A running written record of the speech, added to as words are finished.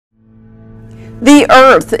The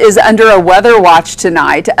Earth is under a weather watch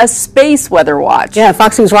tonight, a space weather watch. Yeah,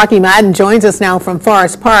 Fox News' Rocky Madden joins us now from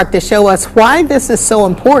Forest Park to show us why this is so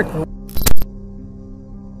important.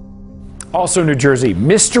 Also New Jersey,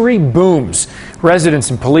 mystery booms. Residents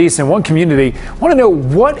and police in one community want to know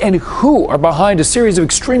what and who are behind a series of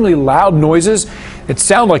extremely loud noises that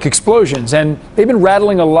sound like explosions, and they've been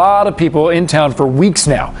rattling a lot of people in town for weeks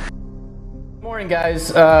now. Morning,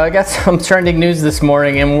 guys. I got some trending news this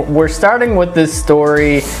morning, and we're starting with this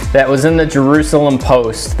story that was in the Jerusalem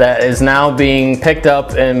Post that is now being picked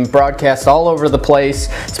up and broadcast all over the place.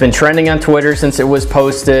 It's been trending on Twitter since it was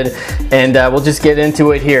posted, and we'll just get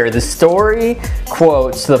into it here. The story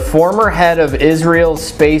quotes the former head of Israel's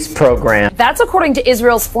space program. That's according to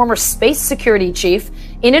Israel's former space security chief.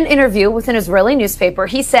 In an interview with an Israeli newspaper,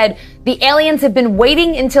 he said the aliens have been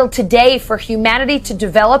waiting until today for humanity to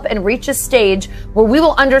develop and reach a stage where we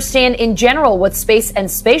will understand in general what space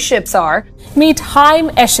and spaceships are. Meet Chaim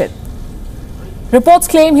Eshed. Reports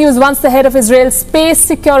claim he was once the head of Israel's space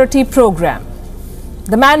security program.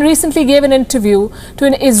 The man recently gave an interview to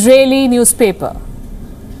an Israeli newspaper.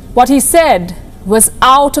 What he said was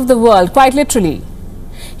out of the world, quite literally.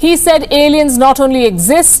 He said aliens not only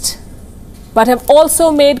exist, but have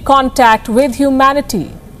also made contact with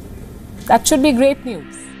humanity. That should be great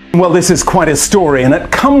news. Well, this is quite a story, and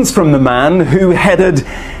it comes from the man who headed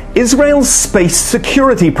Israel's space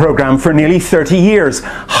security program for nearly 30 years.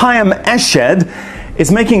 Chaim Eshed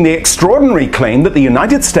is making the extraordinary claim that the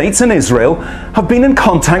United States and Israel have been in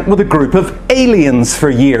contact with a group of aliens for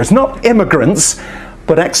years. Not immigrants,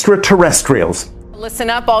 but extraterrestrials.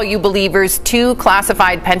 Listen up, all you believers. 2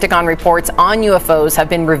 classified Pentagon reports on UFOs have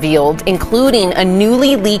been revealed, including a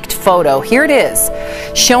newly leaked photo. Here it is,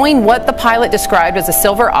 showing what the pilot described as a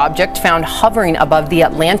silver object found hovering above the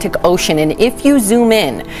Atlantic Ocean. And if you zoom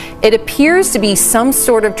in, it appears to be some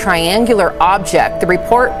sort of triangular object. The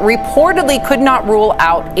report reportedly could not rule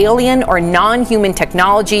out alien or non-human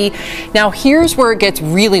technology. Now, here's where it gets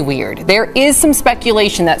really weird. There is some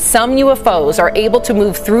speculation that some UFOs are able to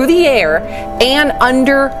move through the air and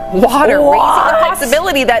underwater, raising the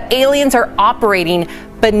possibility that aliens are operating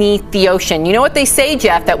beneath the ocean. You know what they say,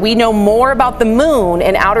 Jeff, that we know more about the moon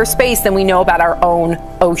and outer space than we know about our own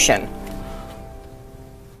ocean.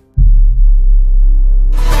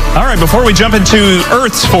 All right, before we jump into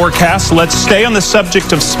Earth's forecast, let's stay on the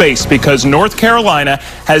subject of space, because North Carolina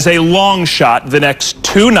has a long shot the next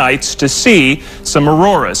 2 nights to see some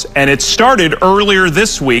auroras. And it started earlier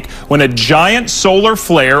this week when a giant solar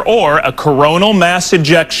flare, or a coronal mass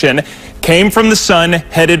ejection, came from the sun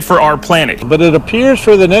headed for our planet. But it appears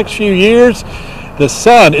for the next few years, the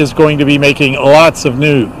sun is going to be making lots of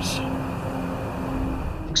news.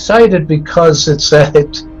 Excited because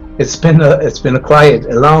it's been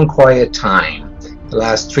a long quiet time, the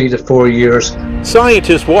last 3 to 4 years.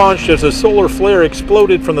 Scientists watched as a solar flare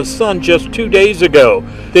exploded from the sun just 2 days ago.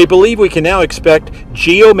 They believe we can now expect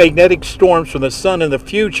geomagnetic storms from the sun in the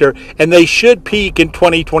future, and they should peak in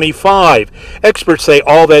 2025. Experts say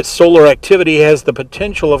all that solar activity has the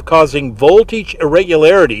potential of causing voltage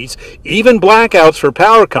irregularities, even blackouts for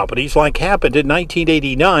power companies, like happened in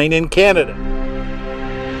 1989 in Canada.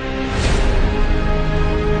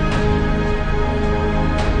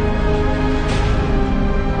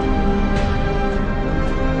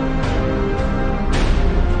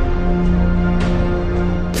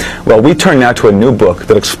 Well, we turn now to a new book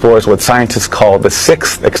that explores what scientists call the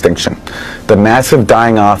 6th extinction, the massive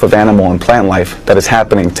dying off of animal and plant life that is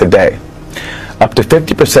happening today. Up to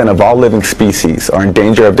 50% of all living species are in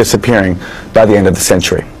danger of disappearing by the end of the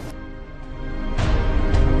century.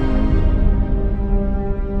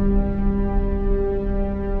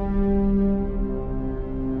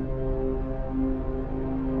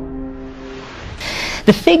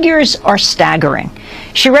 The figures are staggering.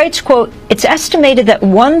 She writes, quote, "It's estimated that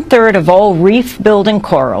 1/3 of all reef-building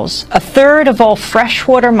corals, 1/3 of all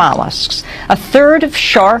freshwater mollusks, 1/3 of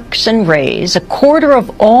sharks and rays, 1/4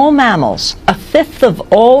 of all mammals, 1/5 of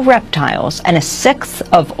all reptiles, and 1/6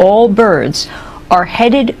 of all birds are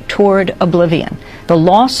headed toward oblivion. The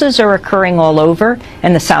losses are occurring all over,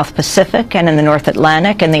 in the South Pacific and in the North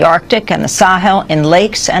Atlantic, in the Arctic and the Sahel, in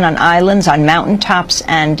lakes and on islands, on mountaintops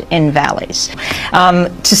and in valleys."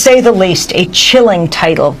 To say the least, a chilling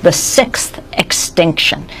title, the 6th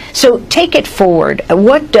extinction. So take it forward.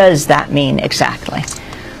 What does that mean exactly?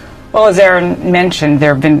 Well, as Aaron mentioned,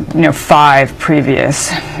 there have been, 5 previous,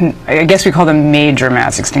 I guess we call them major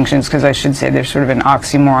mass extinctions, because I should say there's sort of an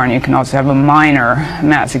oxymoron. You can also have a minor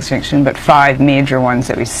mass extinction, but 5 major ones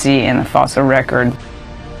that we see in the fossil record.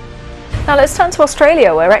 Now let's turn to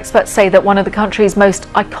Australia, where experts say that one of the country's most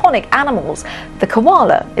iconic animals, the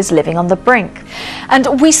koala, is living on the brink.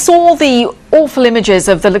 And we saw the awful images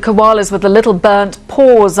of the koalas with the little burnt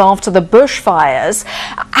paws after the bushfires.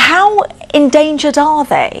 How endangered are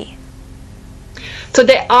they? So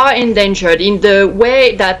they are endangered in the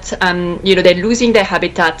way that, they're losing their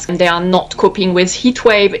habitats and they are not coping with heat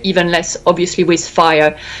wave, even less obviously with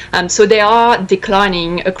fire. So they are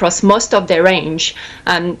declining across most of their range.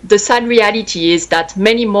 And the sad reality is that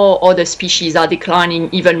many more other species are declining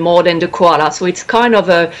even more than the koala. So it's kind of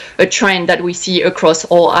a trend that we see across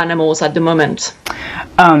all animals at the moment.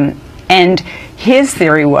 And his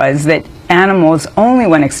theory was that animals only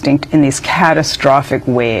went extinct in these catastrophic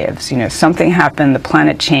waves. Something happened, the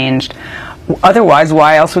planet changed. Otherwise,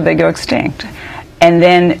 why else would they go extinct? And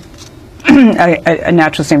then a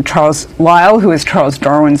naturalist named Charles Lyell, who is Charles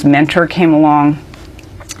Darwin's mentor, came along,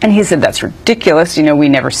 and he said, that's ridiculous. We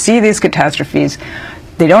never see these catastrophes.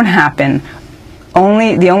 They don't happen.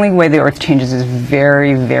 The only way the Earth changes is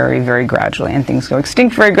very, very, very gradually, and things go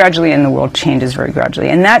extinct very gradually, and the world changes very gradually.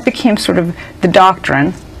 And that became sort of the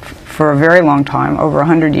doctrine for a very long time, over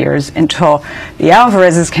 100 years, until the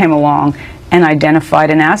Alvarezes came along and identified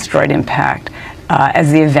an asteroid impact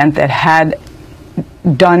as the event that had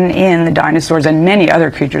done in the dinosaurs and many other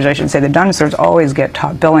creatures, I should say. The dinosaurs always get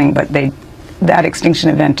top billing, but that extinction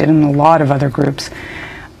event did in a lot of other groups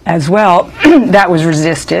as well. That was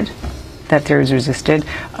resisted. That theory was resisted,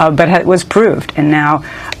 but it was proved. And now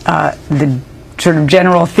the sort of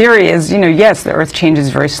general theory is, yes, the Earth changes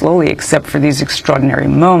very slowly except for these extraordinary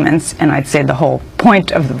moments. And I'd say the whole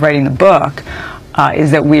point of writing the book is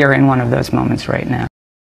that we are in one of those moments right now.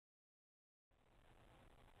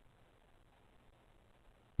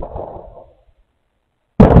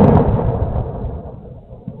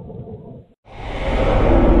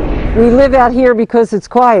 We live out here because it's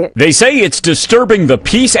quiet. They say it's disturbing the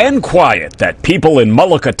peace and quiet that people in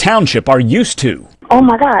Mullica Township are used to. Oh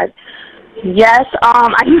my God. Yes,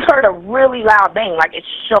 I just heard a really loud bang, like it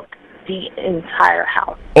shook the entire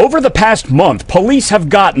house. Over the past month, police have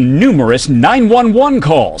gotten numerous 911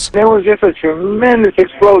 calls. There was just a tremendous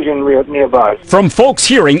explosion nearby. From folks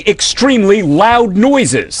hearing extremely loud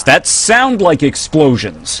noises that sound like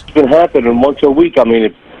explosions. It's been happening once a week. I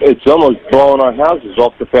mean, it's almost blowing our houses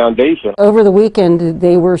off the foundation. Over the weekend,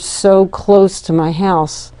 they were so close to my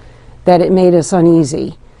house that it made us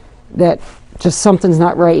uneasy, that just something's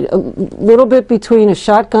not right. A little bit between a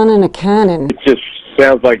shotgun and a cannon. It just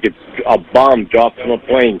sounds like it's a bomb dropped from a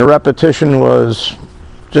plane. The repetition was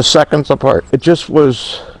just seconds apart. It just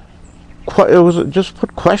just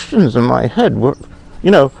put questions in my head. Are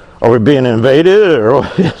we being invaded or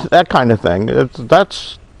that kind of thing?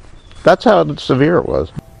 That's how severe it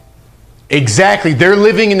was. Exactly. They're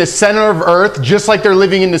living in the center of Earth, just like they're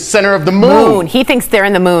living in the center of the moon. He thinks they're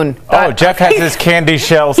in the moon. Oh, Jeff has his candy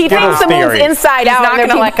shell Skittles theory. He thinks the moon's inside out. He's not going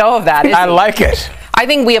to let go of that. I like it. I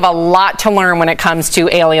think we have a lot to learn when it comes to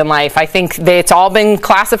alien life. I think it's all been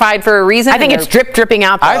classified for a reason. I think it's dripping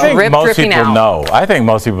out. I think most people know. I think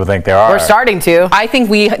most people think there are. We're starting to. I think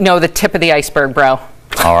we know the tip of the iceberg, bro.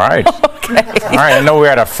 All right. Okay. All right. I know we're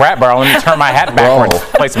at a frat bar. Let me turn my hat backwards.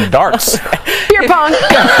 Play some darts. Beer pong.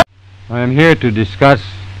 I am here to discuss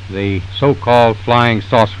the so-called flying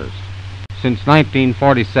saucers. Since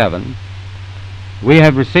 1947, we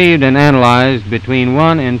have received and analyzed between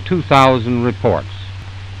 1,000 and 2,000 reports.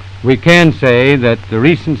 We can say that the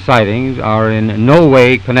recent sightings are in no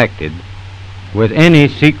way connected with any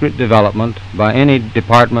secret development by any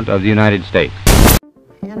department of the United States.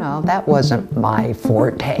 That wasn't my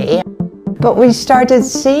forte. But we started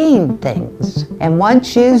seeing things. And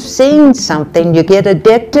once you've seen something, you get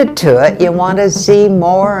addicted to it. You want to see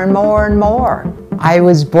more and more and more. I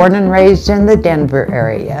was born and raised in the Denver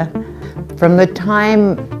area. From the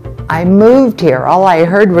time I moved here, all I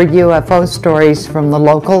heard were UFO stories from the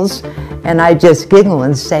locals, and I just giggle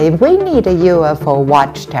and say, we need a UFO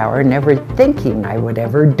watchtower, never thinking I would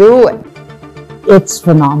ever do it. It's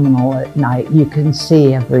phenomenal at night. You can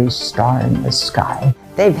see every star in the sky.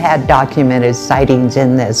 They've had documented sightings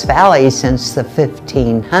in this valley since the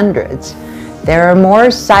 1500s. There are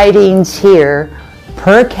more sightings here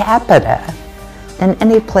per capita than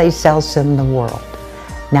any place else in the world.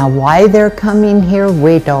 Now, why they're coming here,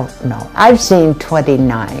 we don't know. I've seen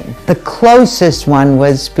 29. The closest one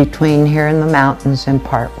was between here in the mountains and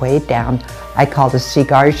part way down. I called it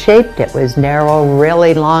cigar-shaped. It was narrow,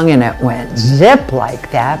 really long, and it went zip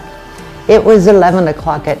like that. It was 11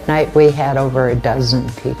 o'clock at night. We had over a dozen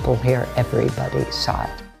people here. Everybody saw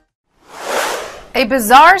it. A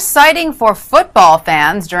bizarre sighting for football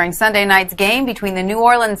fans during Sunday night's game between the New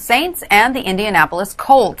Orleans Saints and the Indianapolis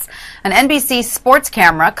Colts. An NBC sports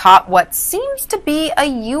camera caught what seems to be a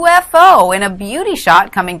UFO in a beauty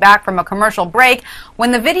shot coming back from a commercial break.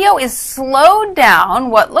 When the video is slowed down,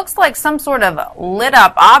 what looks like some sort of lit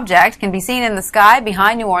up object can be seen in the sky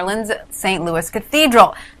behind New Orleans' St. Louis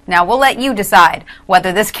Cathedral. Now, we'll let you decide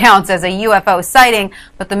whether this counts as a UFO sighting,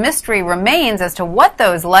 but the mystery remains as to what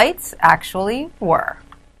those lights actually were.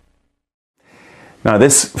 Now,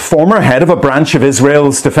 this former head of a branch of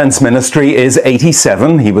Israel's defense ministry is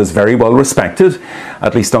 87. He was very well respected,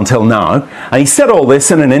 at least until now. And he said all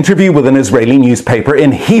this in an interview with an Israeli newspaper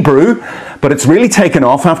in Hebrew, but it's really taken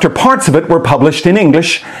off after parts of it were published in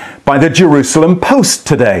English by the Jerusalem Post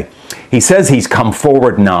today. He says he's come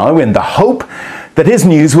forward now in the hope that his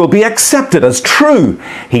news will be accepted as true.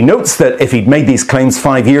 He notes that if he'd made these claims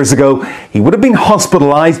 5 years ago, he would have been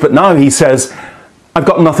hospitalized, but now he says, I've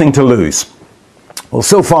got nothing to lose. Well,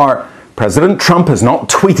 so far, President Trump has not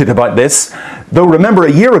tweeted about this, though remember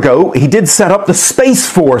a year ago, he did set up the Space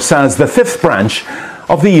Force as the fifth branch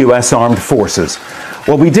of the US Armed Forces.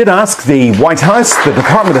 Well, we did ask the White House, the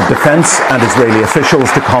Department of Defense, and Israeli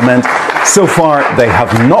officials to comment. So far, they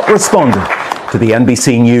have not responded to the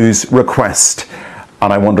NBC News request,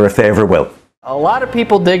 and I wonder if they ever will. A lot of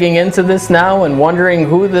people digging into this now and wondering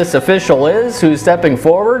who this official is, who's stepping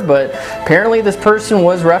forward, but apparently this person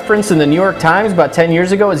was referenced in the New York Times about 10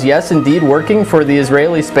 years ago as yes, indeed working for the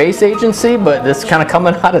Israeli Space Agency, but this kind of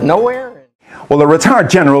coming out of nowhere. Well, the retired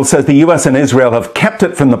general says the US and Israel have kept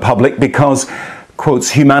it from the public because,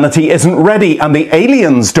 quotes, humanity isn't ready and the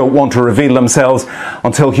aliens don't want to reveal themselves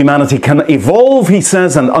until humanity can evolve, he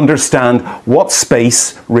says, and understand what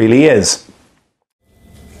space really is.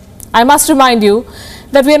 I must remind you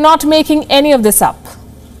that we are not making any of this up.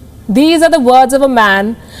 These are the words of a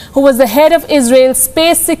man who was the head of Israel's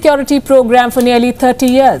space security program for nearly 30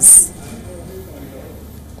 years.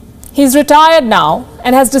 He's retired now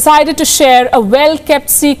and has decided to share a well-kept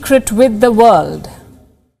secret with the world.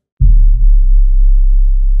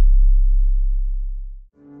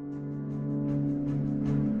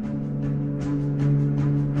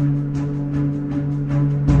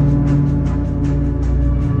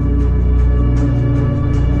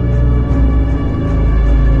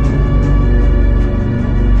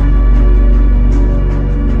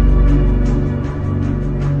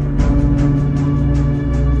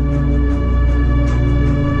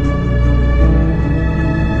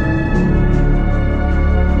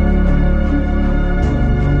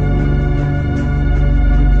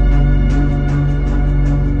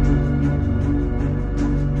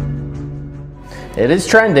 It is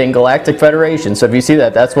trending, Galactic Federation. So if you see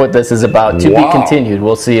that, that's what this is about. To be continued.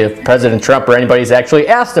 We'll see if President Trump or anybody's actually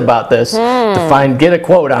asked about this to get a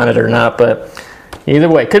quote on it or not. But either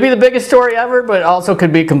way, could be the biggest story ever, but also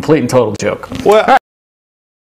could be a complete and total joke. Well,